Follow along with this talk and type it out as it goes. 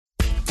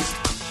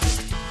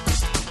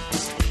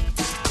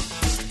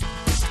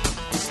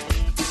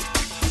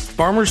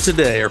Farmers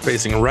today are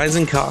facing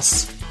rising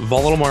costs,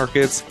 volatile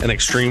markets, and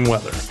extreme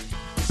weather.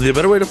 The A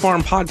Better Way to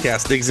Farm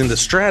podcast digs into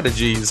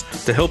strategies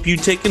to help you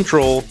take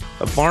control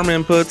of farm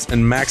inputs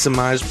and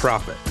maximize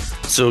profit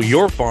so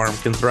your farm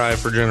can thrive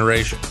for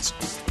generations.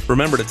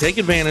 Remember to take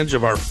advantage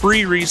of our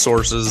free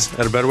resources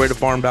at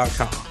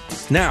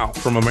abetterwaytofarm.com. Now,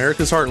 from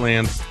America's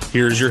Heartland,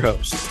 here's your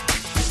host.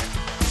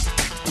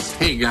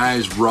 Hey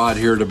guys, Rod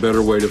here at A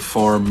Better Way to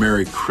Farm.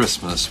 Merry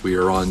Christmas. We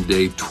are on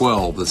day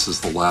 12. This is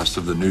the last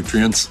of the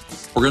nutrients.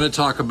 We're going to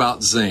talk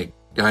about zinc.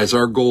 Guys,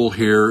 our goal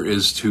here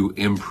is to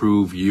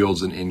improve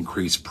yields and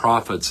increase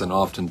profits, and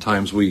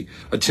oftentimes we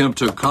attempt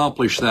to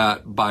accomplish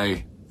that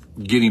by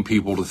getting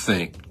people to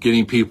think,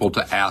 getting people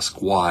to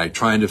ask why,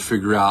 trying to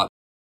figure out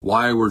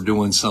why we're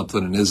doing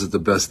something and is it the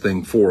best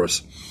thing for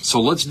us. So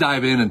let's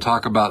dive in and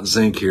talk about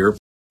zinc here.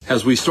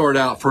 As we start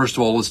out, first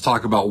of all, let's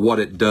talk about what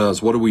it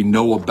does. What do we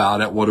know about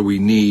it? What do we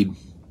need?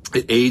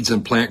 It aids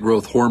in plant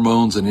growth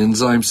hormones and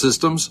enzyme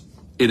systems.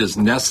 It is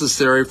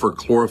necessary for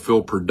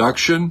chlorophyll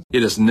production.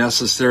 It is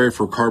necessary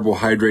for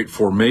carbohydrate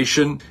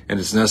formation, and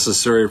it's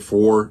necessary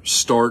for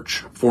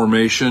starch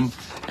formation,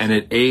 and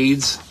it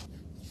aids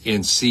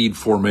in seed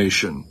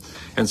formation.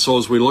 And so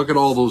as we look at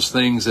all those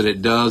things that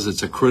it does,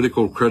 it's a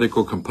critical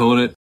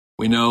component.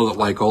 We know that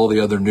like all the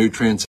other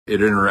nutrients, it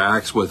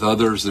interacts with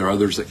others. There are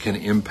others that can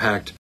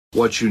impact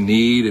what you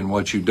need and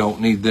what you don't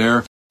need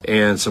there.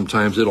 And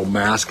sometimes it'll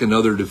mask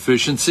another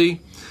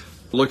deficiency.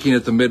 Looking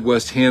at the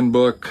Midwest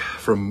Handbook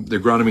from the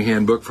Agronomy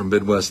Handbook from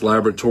Midwest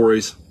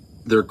Laboratories,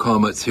 their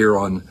comments here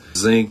on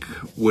zinc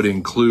would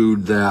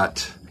include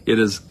that it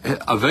is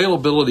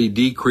availability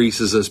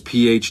decreases as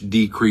pH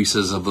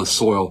decreases of the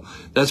soil.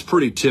 That's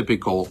pretty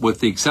typical, with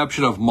the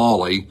exception of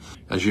moly.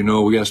 As you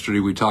know, yesterday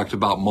we talked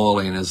about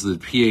moly, and as the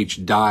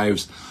pH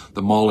dives,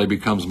 the moly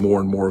becomes more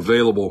and more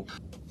available.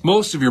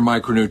 Most of your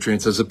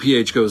micronutrients, as the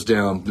pH goes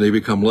down, they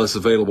become less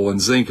available,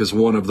 and zinc is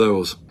one of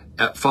those.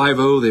 At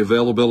 5.0, the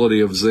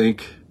availability of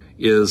zinc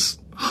is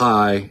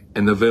high,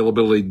 and the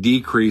availability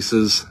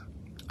decreases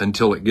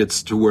until it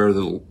gets to where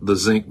the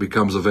zinc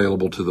becomes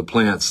available to the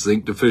plants.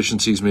 Zinc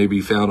deficiencies may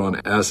be found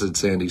on acid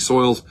sandy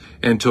soils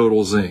and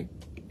total zinc,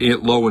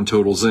 low in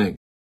total zinc.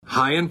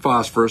 High in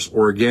phosphorus,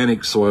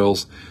 organic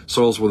soils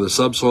where the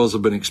subsoils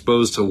have been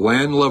exposed to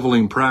land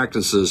leveling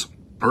practices,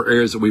 are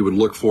areas that we would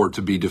look for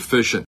to be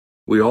deficient.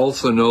 We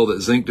also know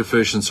that zinc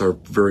deficiencies are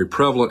very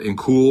prevalent in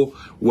cool,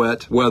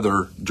 wet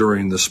weather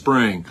during the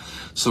spring.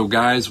 So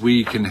guys,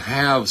 we can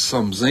have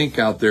some zinc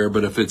out there,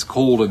 but if it's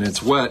cold and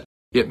it's wet,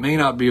 it may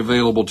not be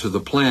available to the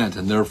plant,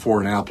 and therefore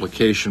an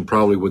application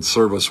probably would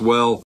serve us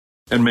well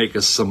and make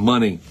us some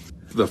money.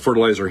 The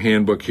fertilizer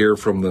handbook here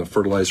from the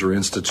Fertilizer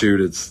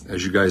Institute, it's,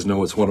 as you guys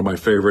know, it's one of my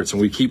favorites,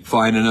 and we keep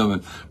finding them,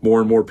 and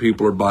more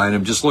people are buying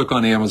them. Just look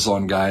on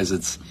Amazon,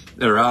 guys.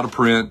 They're out of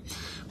print,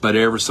 but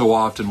ever so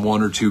often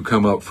one or two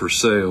come up for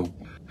sale.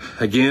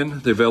 Again,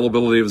 the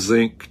availability of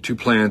zinc to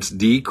plants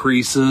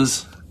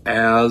decreases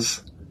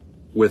as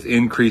with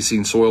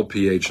increasing soil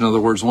pH. In other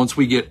words, once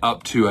we get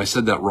up to, I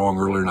said that wrong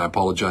earlier and I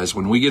apologize,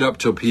 when we get up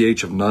to a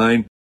pH of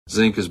 9,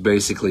 zinc is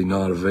basically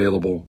not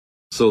available.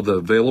 So the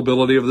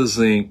availability of the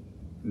zinc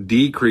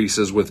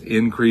decreases with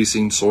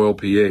increasing soil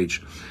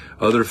pH.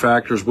 Other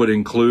factors would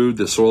include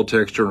the soil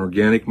texture and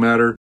organic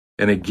matter,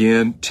 and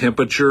again,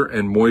 temperature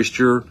and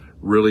moisture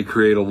really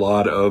create a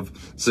lot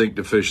of zinc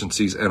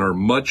deficiencies and are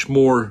much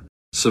more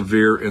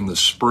severe in the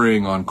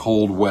spring on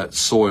cold, wet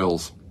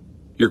soils.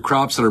 Your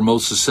crops that are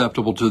most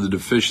susceptible to the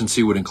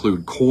deficiency would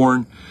include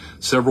corn,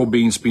 several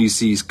bean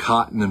species,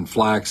 cotton and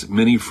flax,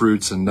 many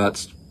fruits and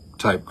nuts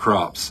type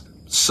crops.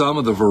 Some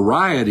of the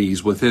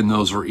varieties within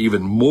those are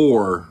even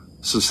more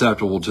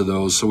susceptible to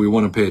those, so we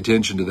want to pay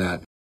attention to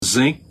that.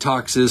 Zinc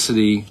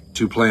toxicity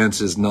to plants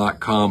is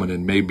not common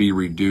and may be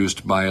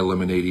reduced by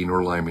eliminating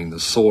or liming the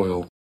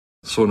soil.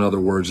 So in other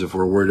words, if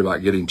we're worried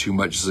about getting too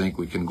much zinc,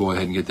 we can go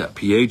ahead and get that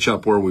pH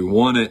up where we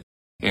want it,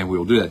 and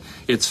we'll do that.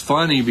 It's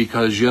funny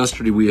because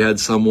yesterday we had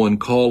someone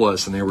call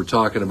us and they were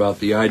talking about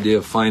the idea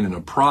of finding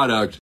a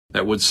product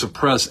that would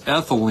suppress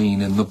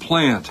ethylene in the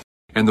plant.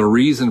 And the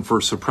reason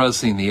for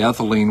suppressing the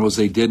ethylene was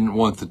they didn't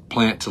want the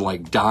plant to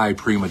die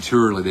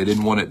prematurely.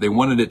 They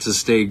wanted it to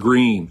stay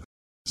green.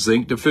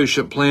 Zinc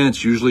deficient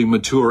plants usually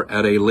mature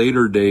at a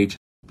later date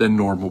than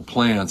normal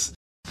plants.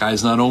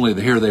 Guys, not only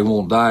here they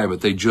won't die,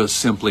 but they just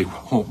simply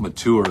won't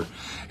mature.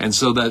 And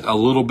so that a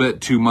little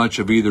bit too much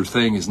of either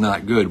thing is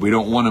not good. We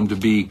don't want them to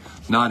be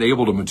not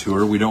able to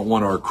mature. We don't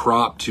want our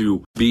crop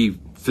to be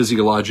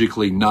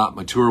physiologically not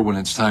mature when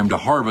it's time to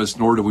harvest,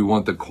 nor do we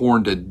want the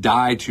corn to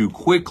die too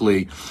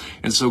quickly.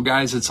 And so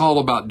guys, it's all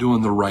about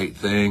doing the right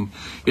thing.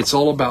 It's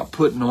all about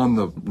putting on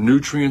the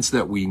nutrients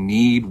that we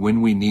need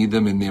when we need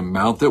them in the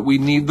amount that we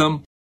need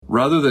them,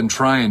 rather than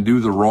try and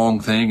do the wrong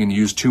thing and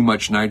use too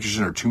much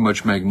nitrogen or too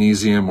much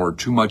magnesium or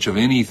too much of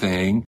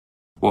anything.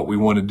 What we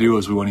want to do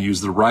is we want to use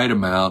the right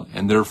amount,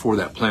 and therefore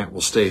that plant will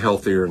stay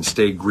healthier and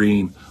stay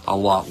green a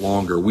lot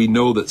longer. We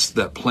know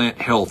that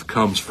plant health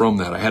comes from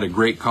that. I had a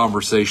great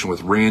conversation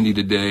with Randy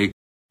today,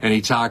 and he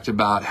talked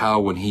about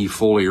how when he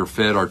foliar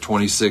fed our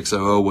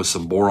 2600 with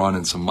some boron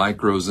and some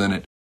micros in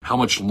it, how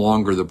much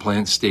longer the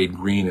plant stayed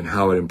green and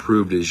how it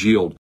improved his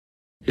yield.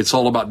 It's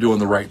all about doing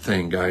the right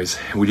thing, guys.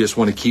 We just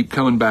want to keep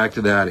coming back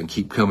to that and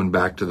keep coming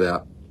back to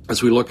that.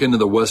 As we look into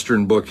the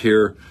Western book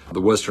here, the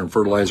Western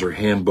Fertilizer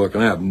Handbook,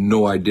 and I have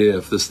no idea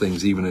if this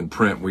thing's even in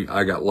print.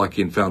 I got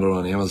lucky and found it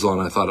on Amazon.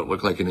 I thought it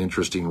looked like an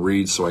interesting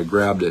read, so I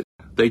grabbed it.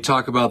 They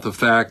talk about the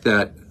fact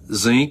that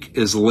zinc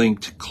is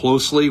linked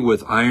closely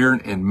with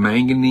iron and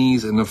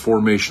manganese in the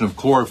formation of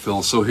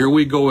chlorophyll. So here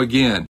we go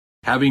again.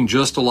 Having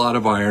just a lot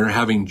of iron,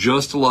 having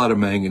just a lot of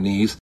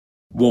manganese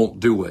won't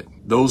do it.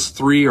 Those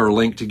three are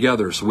linked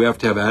together. So we have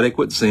to have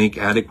adequate zinc,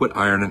 adequate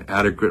iron, and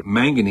adequate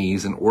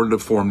manganese in order to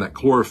form that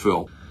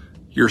chlorophyll.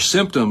 Your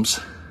symptoms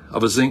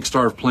of a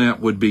zinc-starved plant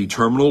would be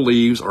terminal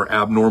leaves are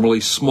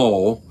abnormally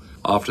small,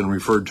 often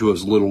referred to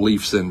as little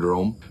leaf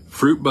syndrome.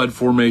 Fruit bud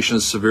formation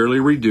is severely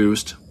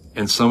reduced,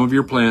 and some of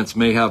your plants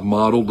may have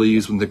mottled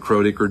leaves with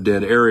necrotic or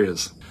dead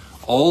areas.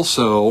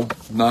 Also,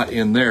 not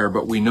in there,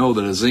 but we know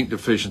that a zinc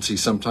deficiency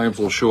sometimes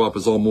will show up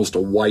as almost a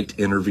white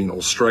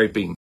intervenal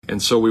striping.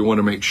 And so we want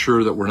to make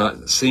sure that we're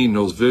not seeing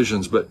those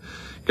visions. But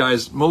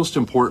guys, most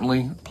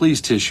importantly,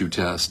 please tissue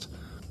test.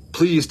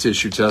 Please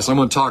tissue test. I'm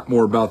going to talk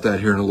more about that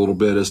here in a little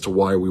bit as to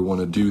why we want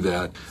to do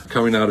that.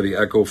 Coming out of the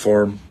Echo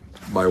Farm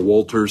by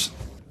Walters.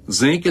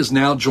 Zinc is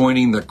now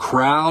joining the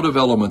crowd of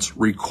elements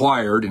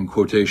required, in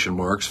quotation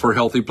marks, for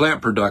healthy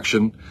plant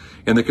production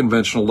in the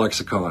conventional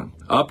lexicon.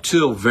 Up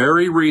till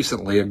very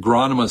recently,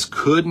 agronomists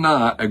could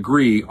not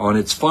agree on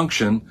its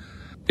function,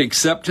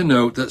 except to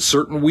note that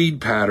certain weed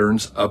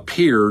patterns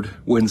appeared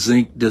when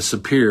zinc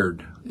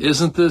disappeared.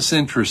 Isn't this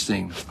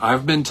interesting?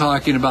 I've been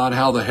talking about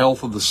how the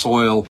health of the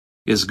soil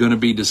is going to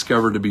be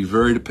discovered to be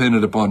very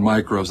dependent upon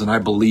microbes, and I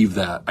believe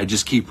that. I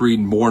just keep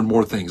reading more and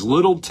more things.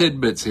 Little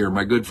tidbits here.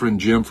 My good friend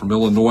Jim from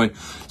Illinois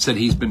said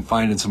he's been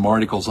finding some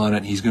articles on it,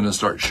 and he's going to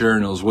start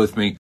sharing those with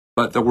me.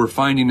 But that we're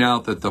finding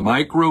out that the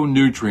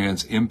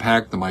micronutrients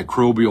impact the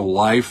microbial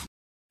life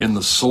in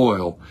the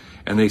soil.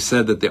 And they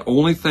said that the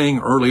only thing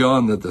early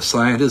on that the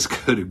scientists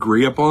could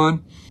agree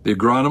upon, the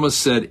agronomist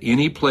said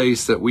any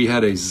place that we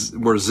had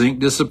where zinc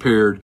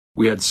disappeared,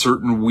 we had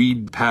certain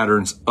weed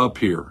patterns up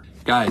here.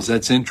 Guys,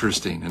 that's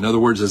interesting. In other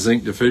words, a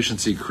zinc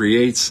deficiency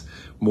creates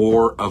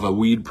more of a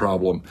weed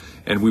problem,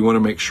 and we want to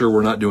make sure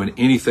we're not doing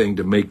anything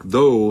to make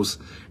those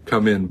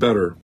come in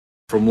better.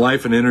 From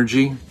Life and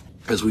Energy,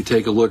 as we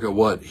take a look at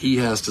what he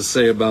has to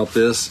say about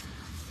this,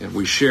 and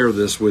we share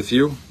this with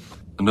you,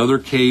 another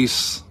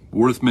case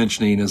worth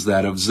mentioning is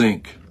that of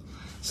zinc.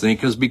 Zinc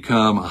has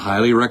become a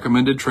highly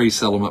recommended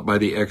trace element by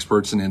the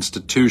experts and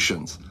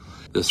institutions.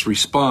 This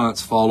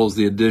response follows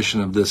the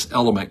addition of this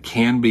element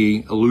can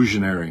be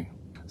illusionary.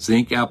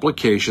 Zinc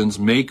applications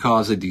may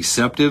cause a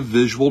deceptive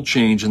visual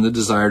change in the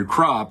desired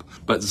crop,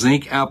 but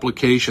zinc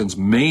applications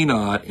may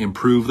not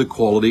improve the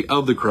quality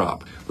of the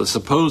crop. The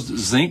supposed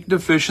zinc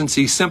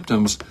deficiency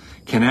symptoms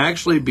can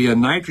actually be a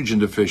nitrogen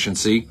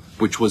deficiency,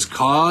 which was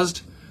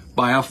caused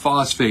by a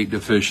phosphate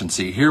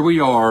deficiency. Here we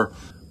are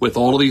with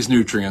all of these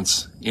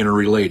nutrients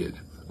interrelated.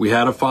 We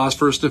had a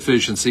phosphorus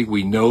deficiency.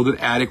 We know that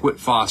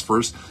adequate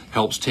phosphorus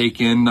helps take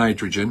in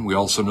nitrogen. We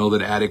also know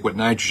that adequate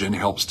nitrogen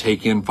helps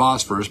take in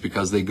phosphorus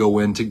because they go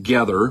in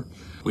together.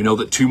 We know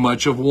that too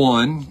much of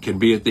one can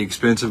be at the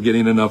expense of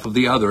getting enough of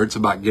the other. It's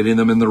about getting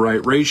them in the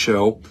right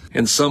ratio.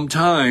 And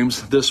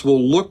sometimes this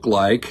will look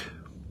like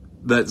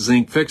that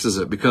zinc fixes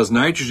it because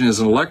nitrogen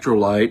is an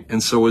electrolyte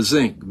and so is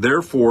zinc.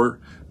 Therefore,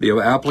 the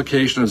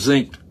application of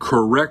zinc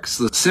corrects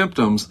the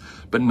symptoms,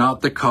 but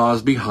not the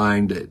cause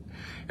behind it.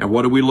 And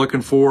what are we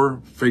looking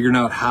for? Figuring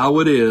out how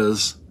it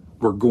is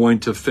we're going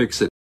to fix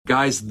it.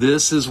 Guys,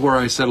 this is where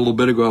I said a little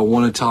bit ago I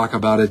want to talk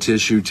about a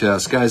tissue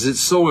test. Guys,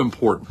 it's so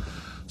important.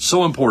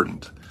 So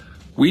important.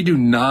 We do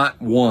not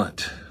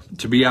want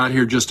to be out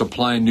here just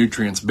applying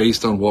nutrients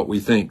based on what we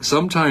think.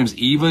 Sometimes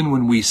even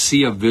when we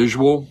see a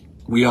visual,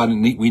 we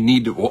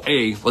need to, well,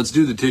 A, let's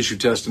do the tissue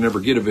test and never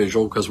get a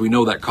visual because we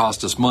know that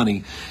cost us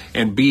money.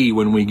 And B,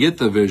 when we get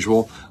the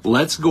visual,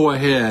 let's go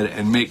ahead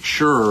and make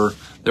sure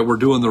that we're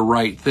doing the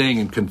right thing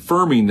and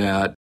confirming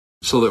that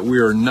so that we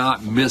are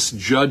not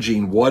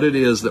misjudging what it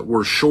is that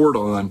we're short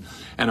on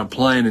and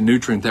applying a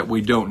nutrient that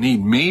we don't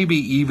need, maybe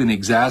even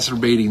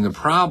exacerbating the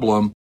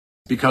problem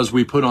because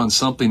we put on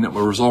something that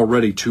was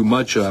already too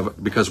much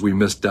of because we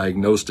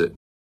misdiagnosed it.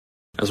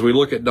 As we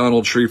look at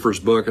Donald Schrieffer's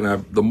book,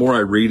 and the more I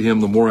read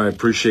him, the more I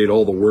appreciate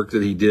all the work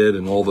that he did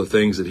and all the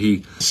things that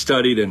he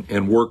studied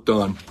and worked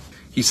on.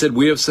 He said,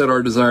 we have set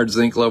our desired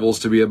zinc levels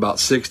to be about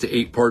 6 to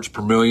 8 parts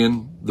per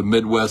million. The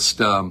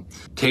Midwest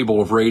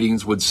table of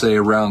ratings would say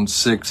around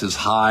 6 is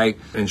high,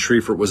 and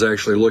Schrieffer was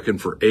actually looking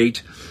for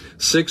 8.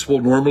 6 will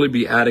normally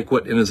be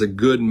adequate and is a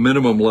good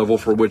minimum level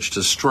for which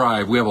to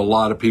strive. We have a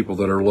lot of people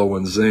that are low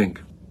in zinc.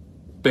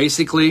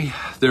 Basically,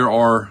 there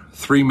are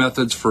 3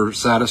 methods for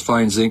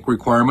satisfying zinc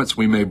requirements.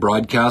 We may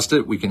broadcast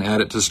it, we can add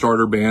it to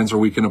starter bands, or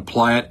we can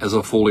apply it as a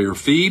foliar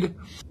feed.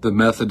 The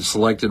method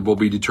selected will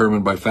be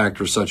determined by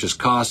factors such as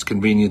cost,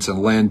 convenience,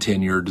 and land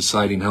tenure,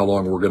 deciding how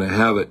long we're going to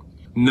have it.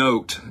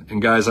 Note,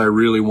 and guys, I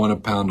really want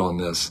to pound on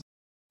this,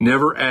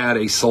 never add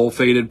a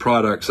sulfated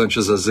product such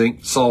as a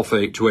zinc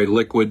sulfate to a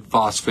liquid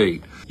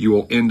phosphate. you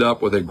will end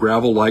up with a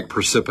gravel-like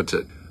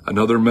precipitate.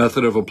 Another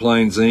method of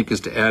applying zinc is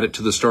to add it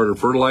to the starter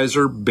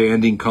fertilizer,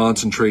 banding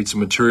concentrates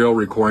and material,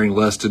 requiring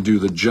less to do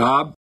the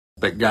job.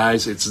 But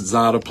guys, it's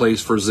not a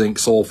place for zinc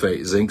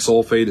sulfate. Zinc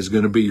sulfate is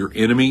going to be your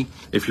enemy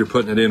if you're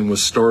putting it in with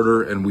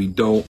starter, and we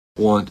don't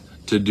want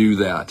to do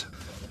that.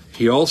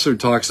 He also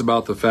talks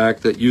about the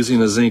fact that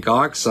using a zinc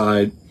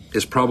oxide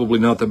is probably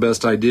not the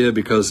best idea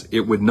because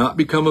it would not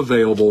become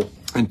available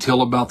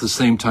until about the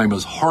same time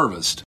as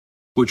harvest,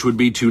 which would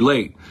be too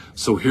late.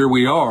 So here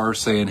we are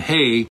saying,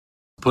 hey,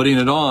 putting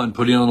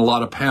on a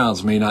lot of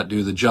pounds may not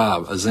do the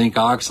job. A zinc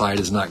oxide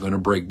is not going to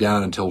break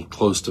down until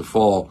close to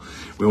fall.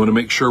 We want to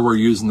make sure we're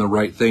using the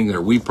right thing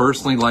there. We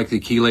personally like the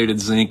chelated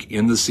zinc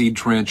in the seed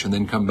trench and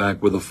then come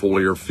back with a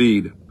foliar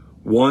feed.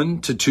 1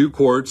 to 2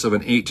 quarts of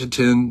an 8 to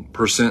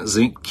 10%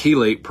 zinc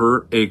chelate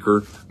per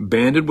acre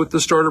banded with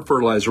the starter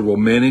fertilizer will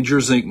manage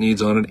your zinc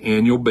needs on an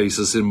annual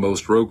basis in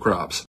most row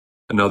crops.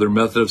 Another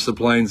method of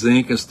supplying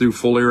zinc is through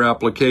foliar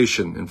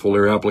application, and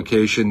foliar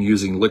application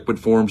using liquid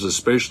forms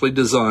especially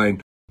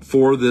designed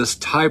for this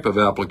type of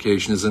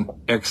application is an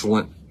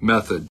excellent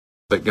method.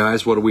 But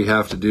guys, what do we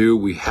have to do?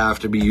 We have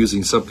to be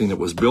using something that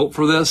was built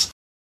for this.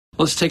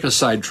 Let's take a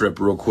side trip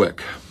real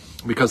quick,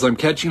 because I'm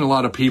catching a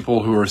lot of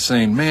people who are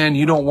saying, man,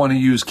 you don't want to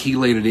use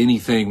chelated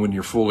anything when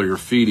you're foliar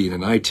feeding,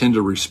 and I tend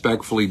to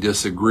respectfully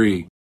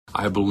disagree.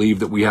 I believe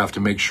that we have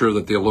to make sure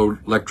that the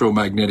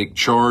electromagnetic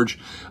charge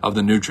of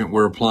the nutrient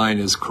we're applying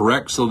is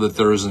correct so that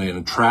there isn't an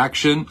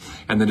attraction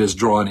and that is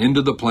drawn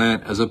into the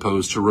plant as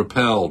opposed to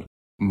repelled.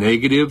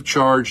 Negative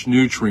charged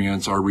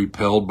nutrients are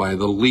repelled by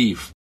the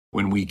leaf.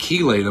 When we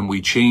chelate them,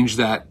 we change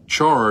that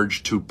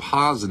charge to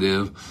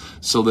positive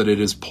so that it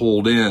is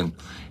pulled in.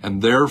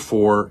 And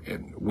therefore,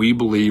 we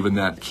believe in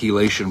that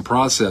chelation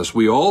process.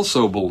 We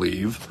also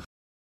believe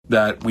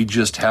that we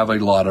just have a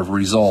lot of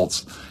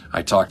results.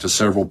 I talked to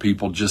several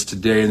people just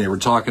today, and they were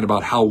talking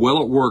about how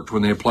well it worked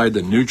when they applied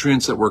the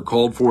nutrients that were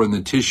called for in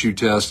the tissue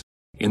test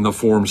in the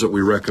forms that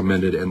we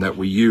recommended and that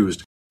we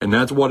used. And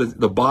that's what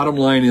the bottom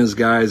line is,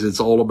 guys. It's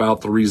all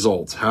about the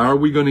results. How are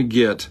we going to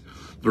get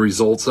the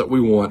results that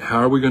we want? How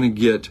are we going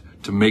to get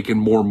to making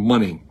more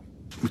money?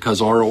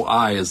 Because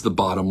ROI is the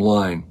bottom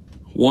line.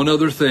 One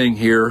other thing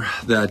here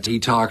that he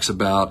talks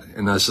about,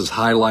 and this is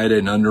highlighted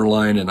and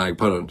underlined, and I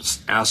put an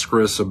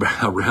asterisk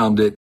around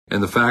it,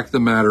 and the fact of the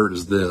matter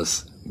is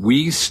this.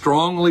 We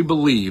strongly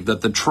believe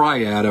that the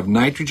triad of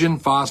nitrogen,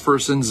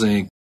 phosphorus, and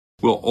zinc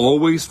will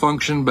always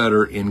function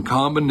better in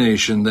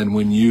combination than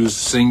when used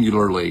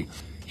singularly.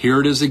 Here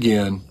it is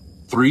again,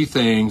 3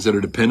 things that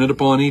are dependent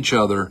upon each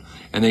other,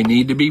 and they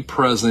need to be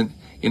present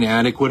in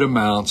adequate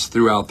amounts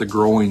throughout the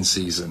growing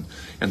season.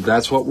 And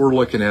that's what we're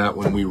looking at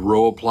when we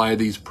row apply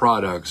these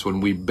products, when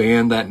we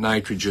band that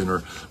nitrogen, or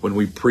when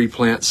we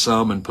pre-plant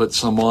some and put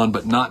some on,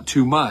 but not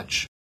too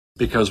much,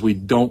 because we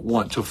don't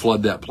want to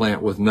flood that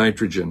plant with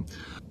nitrogen.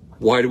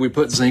 Why do we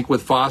put zinc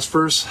with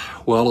phosphorus?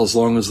 Well, as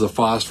long as the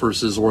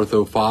phosphorus is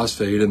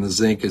orthophosphate and the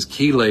zinc is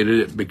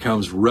chelated, it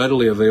becomes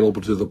readily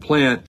available to the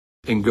plant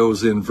and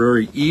goes in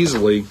very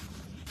easily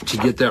to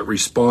get that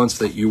response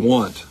that you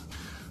want.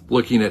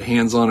 Looking at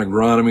hands-on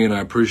agronomy, and I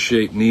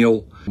appreciate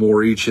Neil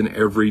more each and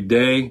every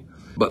day,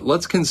 but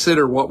let's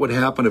consider what would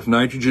happen if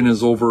nitrogen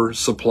is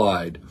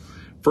oversupplied.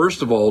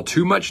 First of all,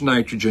 too much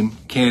nitrogen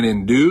can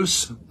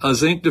induce a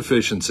zinc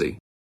deficiency,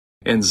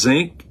 and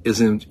zinc is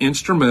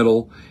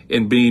instrumental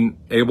in being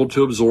able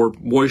to absorb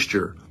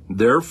moisture.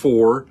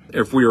 Therefore,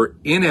 if we are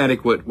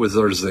inadequate with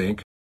our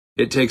zinc,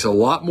 it takes a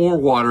lot more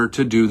water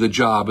to do the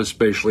job,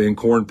 especially in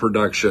corn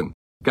production.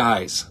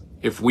 Guys,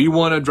 if we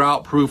want to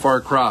drought-proof our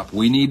crop,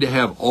 we need to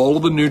have all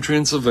of the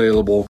nutrients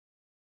available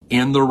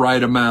in the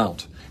right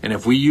amount. And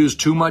if we use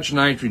too much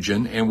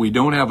nitrogen and we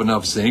don't have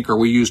enough zinc, or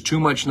we use too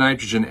much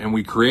nitrogen and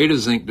we create a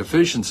zinc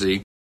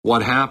deficiency,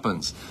 what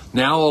happens?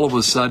 Now all of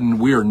a sudden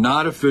we are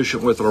not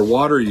efficient with our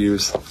water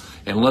use.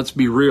 And let's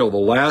be real, the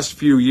last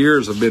few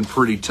years have been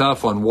pretty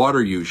tough on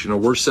water use. You know,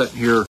 we're sitting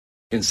here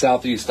in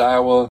southeast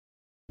Iowa.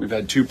 We've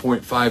had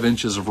 2.5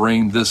 inches of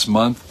rain this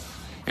month,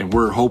 and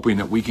we're hoping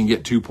that we can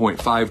get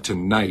 2.5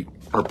 tonight.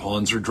 Our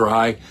ponds are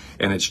dry,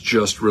 and it's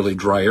just really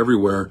dry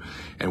everywhere,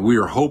 and we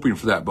are hoping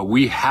for that. But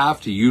we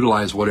have to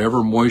utilize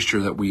whatever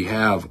moisture that we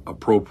have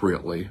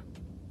appropriately.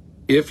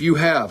 If you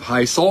have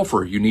high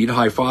sulfur, you need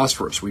high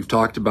phosphorus. We've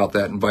talked about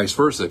that, and vice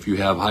versa. If you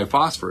have high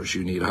phosphorus,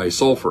 you need high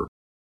sulfur.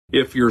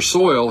 If your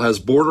soil has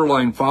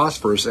borderline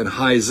phosphorus and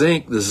high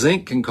zinc, the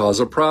zinc can cause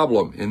a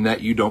problem in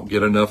that you don't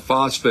get enough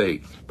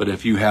phosphate. But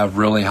if you have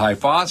really high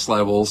phos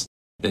levels,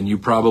 then you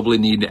probably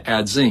need to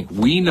add zinc.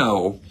 We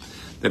know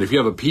that if you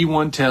have a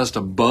P1 test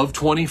above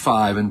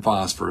 25 in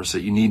phosphorus,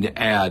 that you need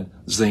to add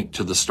zinc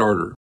to the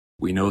starter.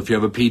 We know if you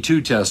have a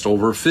P2 test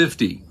over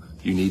 50,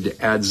 you need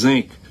to add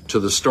zinc to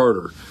the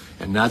starter.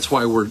 And that's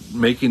why we're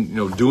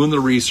doing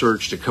the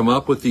research to come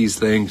up with these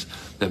things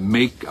that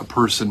make a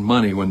person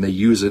money when they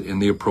use it in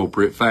the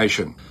appropriate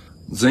fashion.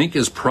 Zinc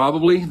is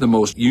probably the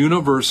most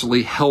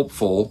universally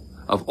helpful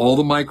of all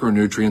the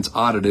micronutrients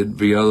audited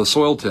via the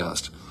soil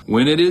test.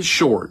 When it is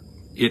short,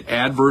 it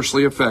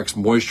adversely affects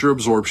moisture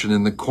absorption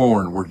in the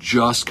corn. We're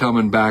just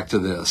coming back to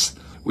this.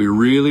 We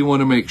really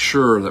want to make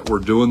sure that we're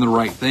doing the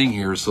right thing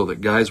here so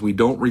that, guys, we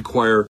don't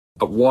require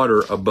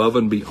water above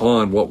and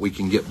beyond what we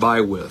can get by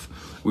with.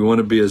 We want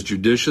to be as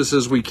judicious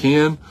as we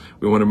can.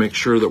 We want to make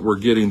sure that we're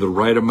getting the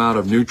right amount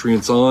of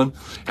nutrients on,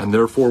 and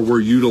therefore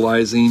we're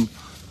utilizing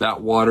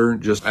that water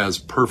just as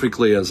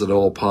perfectly as at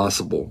all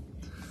possible.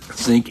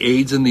 Zinc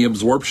aids in the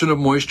absorption of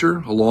moisture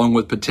along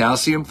with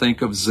potassium.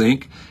 Think of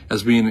zinc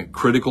as being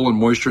critical in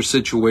moisture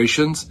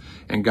situations.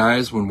 And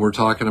guys, when we're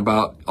talking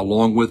about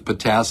along with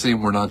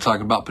potassium, we're not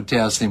talking about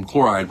potassium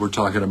chloride. We're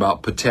talking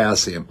about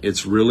potassium.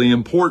 It's really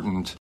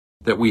important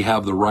that we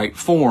have the right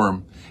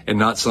form and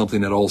not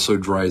something that also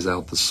dries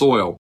out the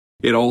soil.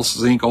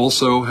 Zinc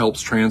also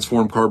helps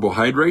transform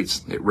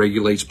carbohydrates. It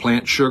regulates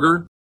plant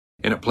sugar,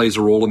 and it plays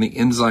a role in the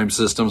enzyme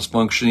systems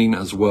functioning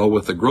as well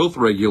with the growth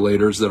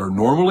regulators that are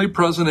normally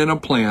present in a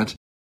plant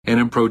and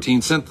in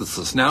protein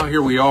synthesis. Now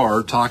here we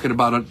are talking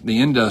about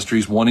the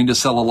industries wanting to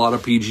sell a lot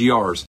of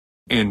PGRs,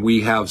 and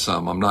we have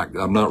some. I'm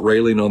not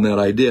railing on that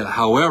idea.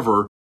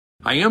 However,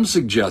 I am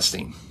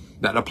suggesting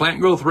that a plant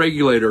growth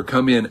regulator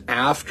come in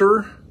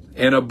after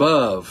and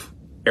above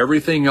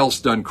everything else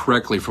done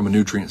correctly from a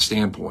nutrient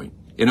standpoint.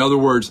 In other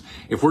words,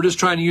 if we're just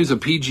trying to use a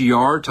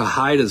PGR to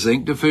hide a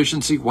zinc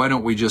deficiency, why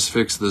don't we just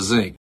fix the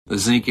zinc? The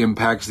zinc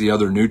impacts the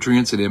other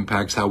nutrients. It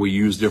impacts how we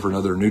use different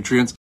other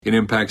nutrients. It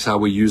impacts how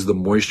we use the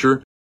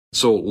moisture.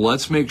 So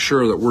let's make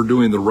sure that we're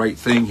doing the right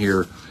thing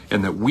here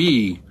and that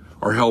we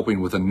are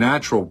helping with a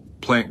natural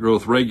plant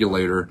growth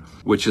regulator,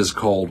 which is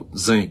called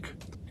zinc.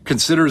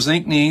 Consider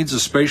zinc needs,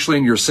 especially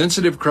in your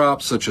sensitive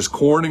crops such as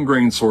corn and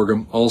grain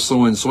sorghum,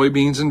 also in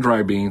soybeans and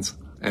dry beans.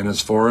 And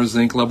as far as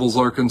zinc levels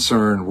are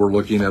concerned, we're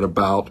looking at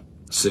about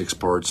 6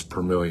 parts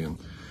per million.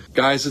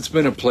 Guys, it's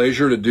been a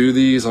pleasure to do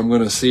these. I'm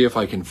going to see if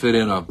I can fit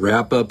in a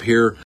wrap up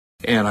here.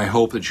 And I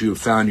hope that you have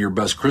found your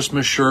best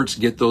Christmas shirts.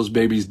 Get those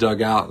babies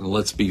dug out and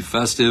let's be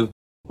festive.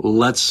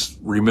 Let's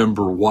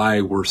remember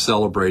why we're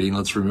celebrating.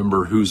 Let's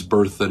remember whose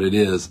birthday it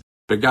is.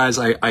 But guys,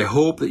 I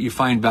hope that you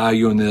find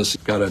value in this.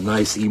 Got a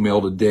nice email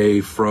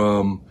today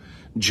from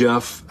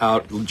Jeff.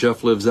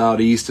 Jeff lives out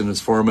east and is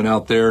farming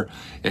out there.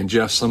 And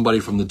Jeff, somebody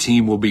from the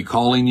team will be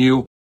calling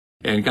you.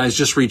 And guys,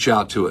 just reach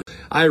out to it.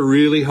 I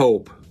really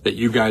hope that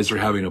you guys are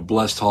having a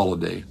blessed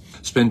holiday.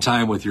 Spend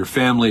time with your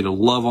family to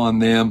love on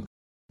them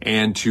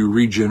and to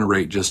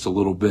regenerate just a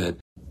little bit.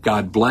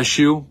 God bless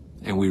you.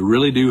 And we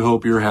really do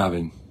hope you're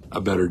having a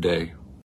better day.